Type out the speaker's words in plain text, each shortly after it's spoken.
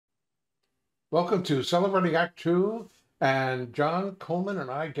Welcome to Celebrating Act Two, and John Coleman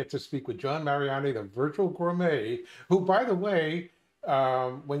and I get to speak with John Mariani, the Virtual Gourmet, who, by the way,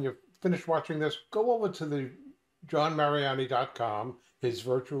 when you finish watching this, go over to the johnmariani.com, his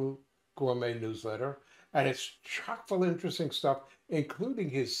Virtual Gourmet newsletter, and it's chock full of interesting stuff, including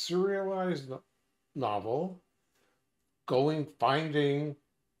his serialized novel, Finding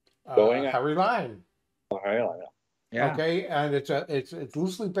Going out. Harry Lime. Yeah. Okay, and it's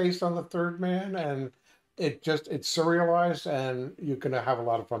loosely based on the Third Man, and it's serialized, and you're gonna have a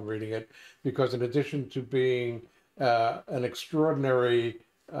lot of fun reading it because in addition to being an extraordinary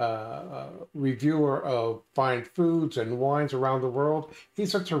reviewer of fine foods and wines around the world,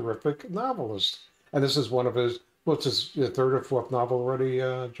 he's a terrific novelist. And this is one of his, what's his third or fourth novel already,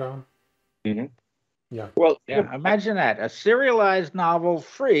 John? hmm Yeah. Well, Yeah. Imagine that. A serialized novel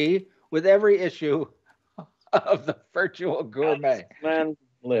free with every issue of the Virtual Gourmet. man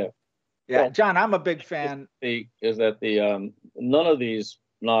live. Yeah, Well, John, I'm a big fan. the none of these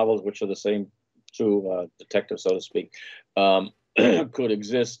novels, which are the same two detectives, so to speak, could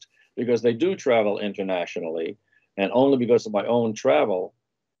exist because they do travel internationally, and only because of my own travel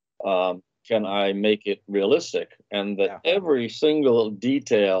can I make it realistic. And that Yeah. every single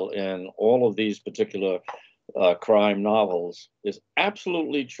detail in all of these particular crime novels is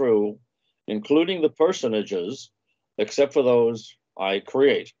absolutely true, including the personages, except for those I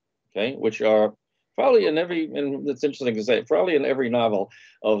create, okay, which are probably and it's interesting to say, probably in every novel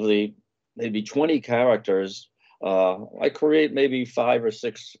of the maybe 20 characters, I create maybe five or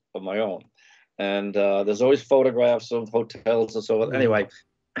six of my own. And there's always photographs of hotels and so on. Anyway,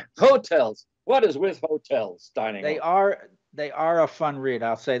 hotels. What is with hotels, dining They hall? are a fun read.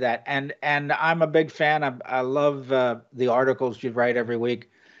 I'll say that. And I'm a big fan. I love the articles you write every week.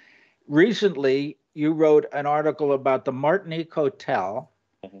 Recently, you wrote an article about the Martinique Hotel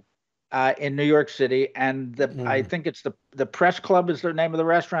Mhm. in New York City, and I think it's the Press Club is the name of the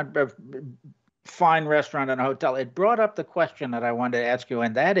restaurant, fine restaurant and hotel. It brought up the question that I wanted to ask you,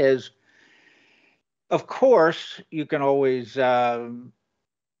 and that is, of course, you can always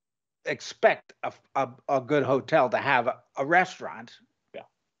expect a good hotel to have a restaurant, Yeah.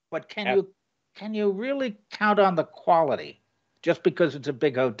 but can Ab- you really count on the quality just because it's a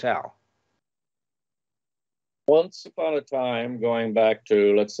big hotel? Once upon a time, going back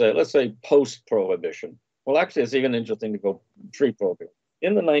to let's say post-prohibition. Well, actually, it's even interesting to go pre-prohibition.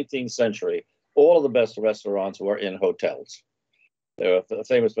 In the 19th century, all of the best restaurants were in hotels. There are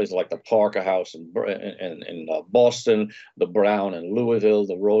famous places like the Parker House in Boston, the Brown in Louisville,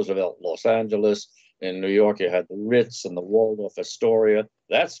 the Roosevelt in Los Angeles. In New York, you had the Ritz and the Waldorf Astoria.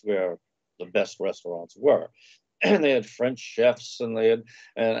 That's where the best restaurants were. And they had French chefs,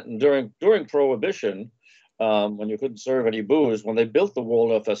 and during Prohibition, when you couldn't serve any booze, when they built the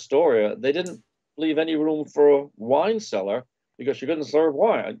Waldorf Astoria, they didn't leave any room for a wine cellar because you couldn't serve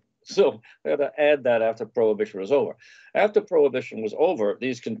wine. So they had to add that after Prohibition was over. After Prohibition was over,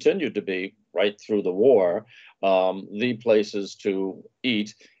 these continued to be, right through the war, the places to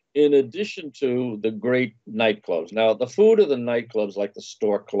eat, in addition to the great nightclubs. Now, the food of the nightclubs, like the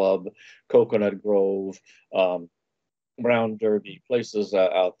Stork Club, Coconut Grove, Brown Derby, places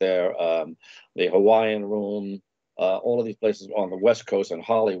out there, the Hawaiian Room, all of these places on the West Coast and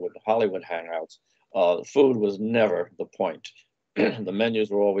Hollywood hangouts. Food was never the point. The menus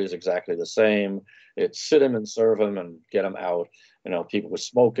were always exactly the same. It's sit them and serve them and get them out. People were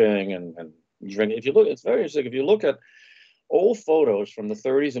smoking and drinking. If you look, it's very interesting. If you look at old photos from the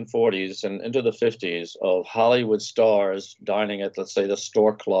 30s and 40s and into the 50s of Hollywood stars dining at, let's say, the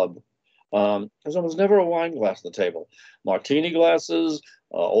Stork Club, there's almost never a wine glass on the table. Martini glasses,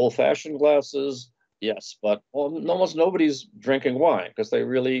 old-fashioned glasses, yes, but almost nobody's drinking wine because they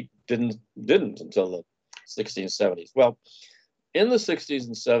really didn't until the 16th, 70s. Well, in the 60s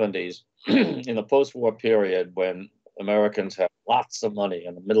and 70s, in the post-war period, when Americans had lots of money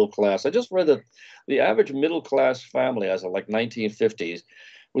and the middle class, I just read that the average middle class family as of like 1950s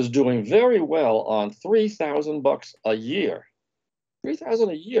was doing very well on $3,000 a year.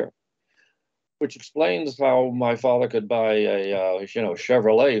 3,000 a year, which explains how my father could buy a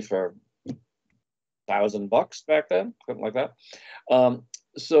Chevrolet for $1,000 back then, something like that.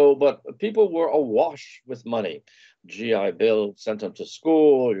 But people were awash with money. GI Bill sent them to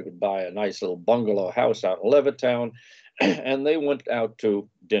school. You could buy a nice little bungalow house out in Levittown, and they went out to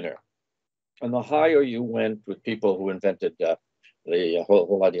dinner. And the higher you went with people who invented the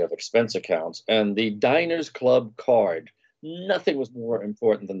whole idea of expense accounts and the Diners Club card. Nothing was more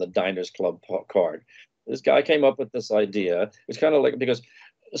important than the Diners Club card. This guy came up with this idea. It's kind of like because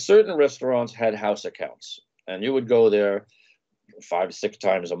certain restaurants had house accounts, and you would go there 5, 6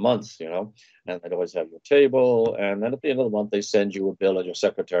 times a month, you know, and they'd always have your table. And then at the end of the month, they send you a bill and your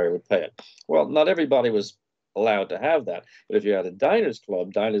secretary would pay it. Well, not everybody was allowed to have that. But if you had a diners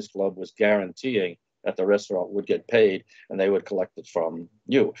club was guaranteeing that the restaurant would get paid and they would collect it from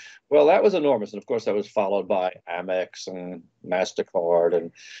you. Well, that was enormous. And of course, that was followed by Amex and MasterCard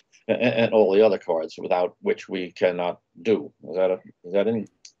and all the other cards without which we cannot do. Is that in?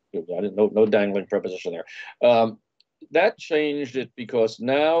 I didn't know, no dangling preposition there. That changed it because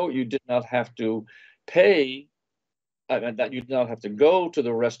now you did not have to pay, that you did not have to go to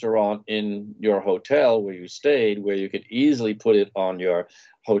the restaurant in your hotel where you stayed, where you could easily put it on your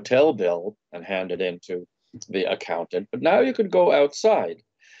hotel bill and hand it in to the accountant. But now you could go outside.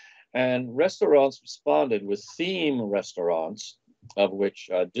 And restaurants responded with theme restaurants, of which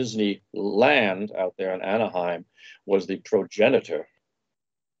Disneyland out there in Anaheim was the progenitor.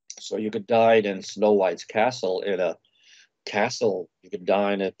 So you could dine in Snow White's castle in a castle. You could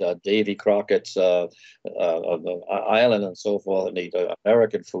dine at Davy Crockett's island and so forth, and eat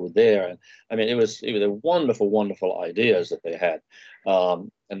American food there. And I mean, it was wonderful, wonderful ideas that they had,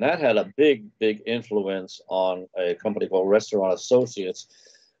 and that had a big, big influence on a company called Restaurant Associates,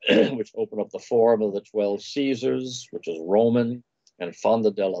 which opened up the Forum of the 12 Caesars, which is Roman, and Fonda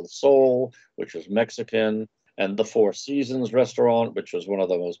del Sol, which was Mexican, and the Four Seasons restaurant, which was one of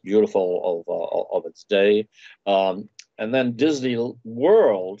the most beautiful of its day. And then Disney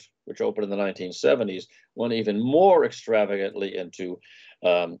World, which opened in the 1970s, went even more extravagantly into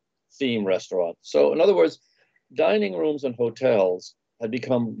theme restaurants. So in other words, dining rooms and hotels had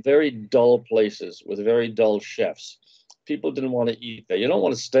become very dull places with very dull chefs. People didn't want to eat there. You don't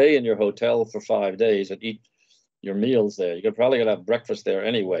want to stay in your hotel for 5 days and eat your meals there. You're probably going to have breakfast there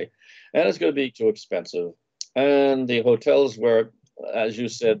anyway, and it's going to be too expensive. And the hotels were, as you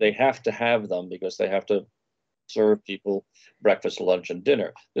said, they have to have them because they have to serve people breakfast, lunch, and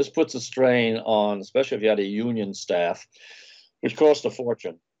dinner. This puts a strain on, especially if you had a union staff, which cost a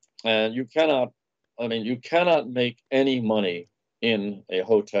fortune. And you cannot make any money in a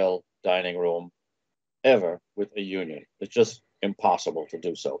hotel dining room ever with a union. It's just impossible to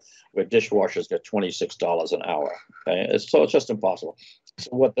do so, where dishwashers get $26 an hour. Okay? So it's just impossible.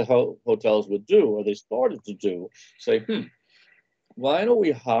 So what the hotels would do, or they started to do, say, why don't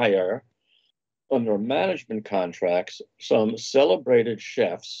we hire, under management contracts, some celebrated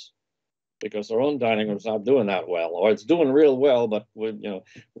chefs, because their own dining room's not doing that well, or it's doing real well, but we'll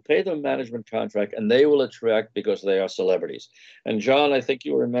pay them a management contract, and they will attract because they are celebrities. And John, I think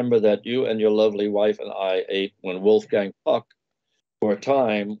you remember that you and your lovely wife and I ate when Wolfgang Puck, for a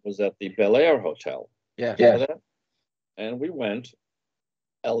time, was at the Bel Air Hotel. Yeah. And we went,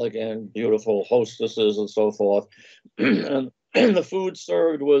 elegant, beautiful hostesses and so forth, and the food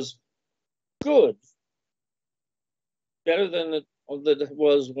served was good, better than it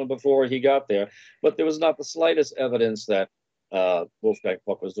was before he got there, but there was not the slightest evidence that Wolfgang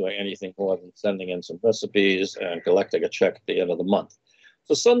Puck was doing anything more than sending in some recipes and collecting a check at the end of the month.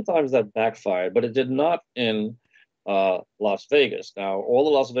 So sometimes that backfired, but it did not in Las Vegas. Now, all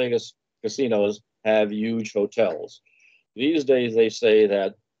the Las Vegas casinos have huge hotels. These days, they say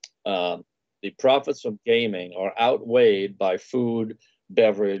that the profits of gaming are outweighed by food,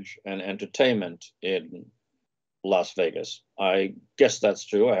 beverage, and entertainment in Las Vegas. I guess that's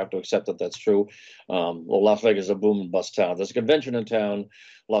true. I have to accept that that's true. Well, Las Vegas is a boom and bust town. There's a convention in town.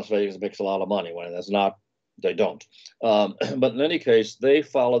 Las Vegas makes a lot of money. When there's not, they don't. But in any case, they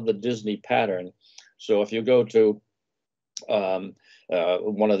followed the Disney pattern. So if you go to any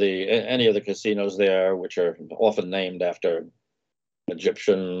of the casinos there, which are often named after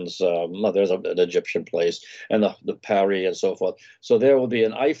Egyptians, there's an Egyptian place, and the Paris and so forth. So there will be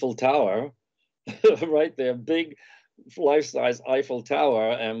an Eiffel Tower right there, big life-size Eiffel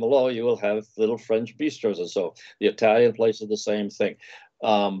Tower, and below you will have little French bistros and so. The Italian place is the same thing.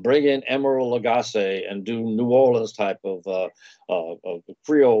 Bring in Emeril Lagasse and do New Orleans type of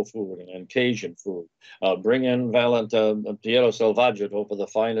Creole food and Cajun food. Bring in Piero Selvaggio to open the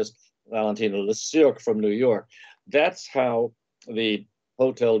finest Valentino Le Cirque from New York. That's how the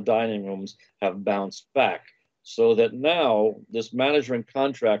hotel dining rooms have bounced back. So that now this management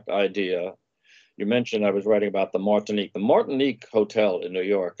contract idea, you mentioned, I was writing about the Martinique. The Martinique Hotel in New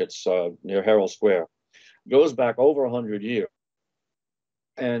York, it's near Herald Square, goes back over 100 years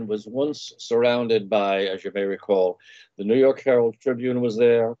and was once surrounded by, as you may recall, the New York Herald Tribune was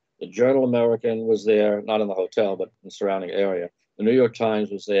there, the Journal American was there, not in the hotel, but in the surrounding area. The New York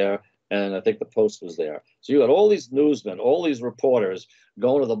Times was there, and I think the Post was there. So you had all these newsmen, all these reporters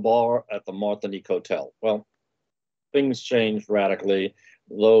going to the bar at the Martinique Hotel. Well, things changed radically.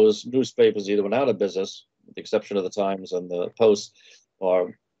 Those newspapers either went out of business, with the exception of the Times and the Post,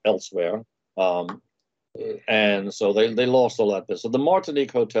 are elsewhere. And so they lost all that business. So the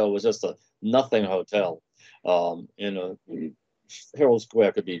Martinique Hotel was just a nothing hotel. Herald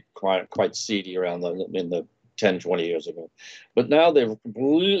Square could be quite seedy around in the 10, 20 years ago. But now they've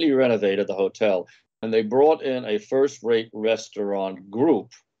completely renovated the hotel, and they brought in a first-rate restaurant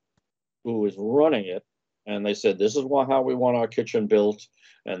group who is running it. And they said, this is how we want our kitchen built,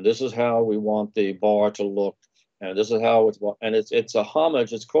 and this is how we want the bar to look, and this is how it's a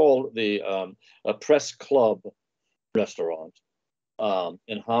homage. It's called the a Press Club restaurant,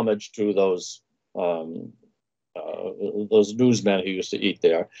 in homage to those newsmen who used to eat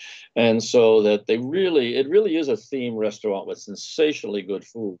there. And so that it really is a theme restaurant with sensationally good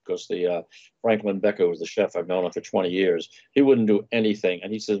food, because the Franklin Becker was the chef. I've known him for 20 years. He wouldn't do anything.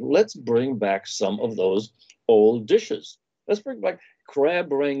 And he says, let's bring back some of those old dishes. Let's bring back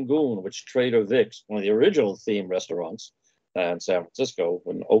crab rangoon, which Trader Vic's, one of the original theme restaurants in San Francisco,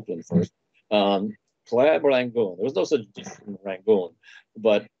 in Oakland first, crab rangoon. There was no such dish in rangoon,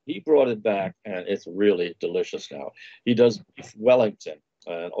 but he brought it back, and it's really delicious now. He does beef Wellington,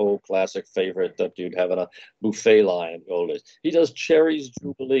 an old classic favorite that you'd have in a buffet line in the old days. He does Cherry's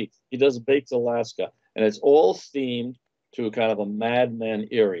Jubilee. He does Baked Alaska, and it's all themed to kind of a Mad Men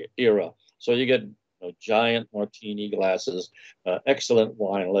era. So you get giant martini glasses, excellent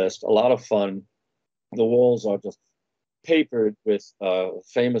wine list, a lot of fun. The walls are just papered with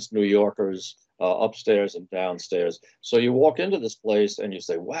famous New Yorkers upstairs and downstairs. So you walk into this place and you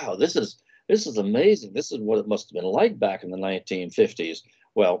say, wow, this is amazing. This is what it must have been like back in the 1950s.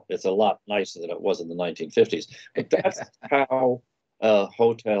 Well, it's a lot nicer than it was in the 1950s. But that's how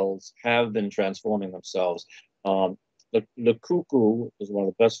hotels have been transforming themselves. Le Coucou is one of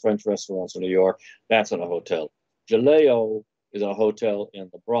the best French restaurants in New York. That's in a hotel. Jaleo is a hotel in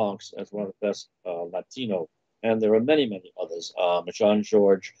the Bronx. That's one of the best Latino. And there are many, many others.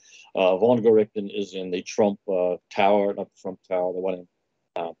 Jean-Georges von Gerichten is in the Trump Tower, not the Trump Tower, the one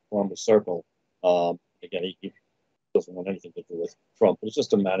in Columbus Circle. Again, he doesn't want anything to do with Trump. It's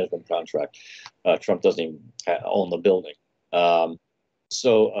just a management contract. Trump doesn't even own the building.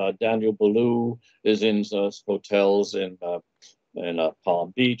 So Daniel Boulou is in hotels in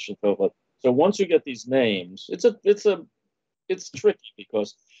Palm Beach and so forth. So once you get these names, it's tricky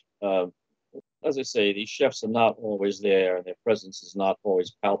because, as I say, these chefs are not always there, and their presence is not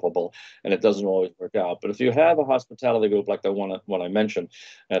always palpable, and it doesn't always work out. But if you have a hospitality group like the one I mentioned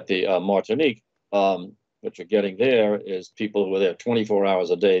at the Martinique, what you're getting there is people who are there 24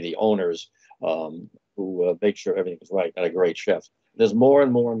 hours a day, the owners, who make sure everything is right, and a great chef. There's more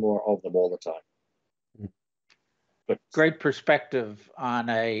and more and more of them all the time. But great perspective on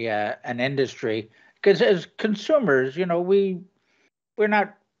an industry, because as consumers, we're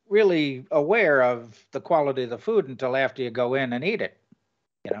not really aware of the quality of the food until after you go in and eat it.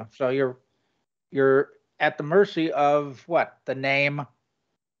 So you're at the mercy of the name,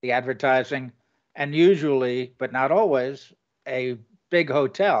 the advertising, and usually, but not always, a big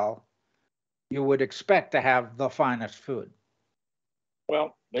hotel, you would expect to have the finest food.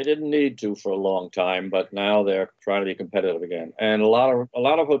 Well, they didn't need to for a long time, but now they're trying to be competitive again. And a lot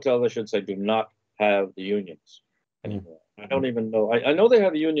of hotels, I should say, do not have the unions anymore. I don't even know. I know they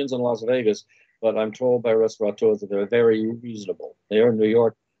have unions in Las Vegas, but I'm told by restaurateurs that they're very reasonable. They are in New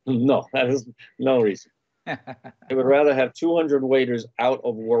York. No, that is no reason. They would rather have 200 waiters out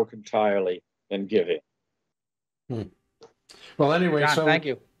of work entirely than give in. Well, anyway, John, thank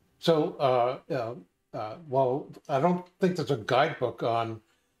you. So, well, I don't think there's a guidebook on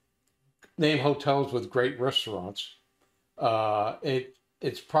name hotels with great restaurants.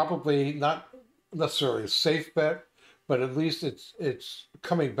 It's probably not necessarily a safe bet, but at least it's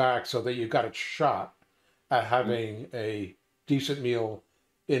coming back so that you got a shot at having a decent meal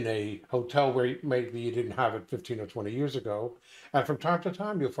in a hotel where maybe you didn't have it 15 or 20 years ago. And from time to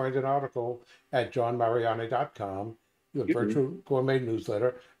time, you'll find an article at johnmariani.com, the Virtual Gourmet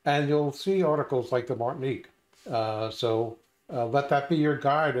newsletter, and you'll see articles like the Martinique. So let that be your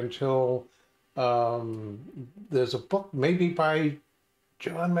guide until there's a book maybe by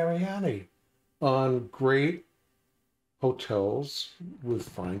John Mariani on great hotels with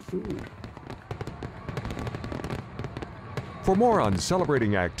fine food. For more on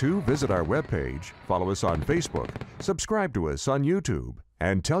Celebrating Act Two, visit our webpage, follow us on Facebook, subscribe to us on YouTube,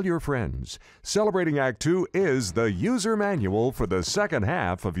 and tell your friends. Celebrating Act Two is the user manual for the second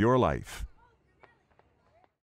half of your life.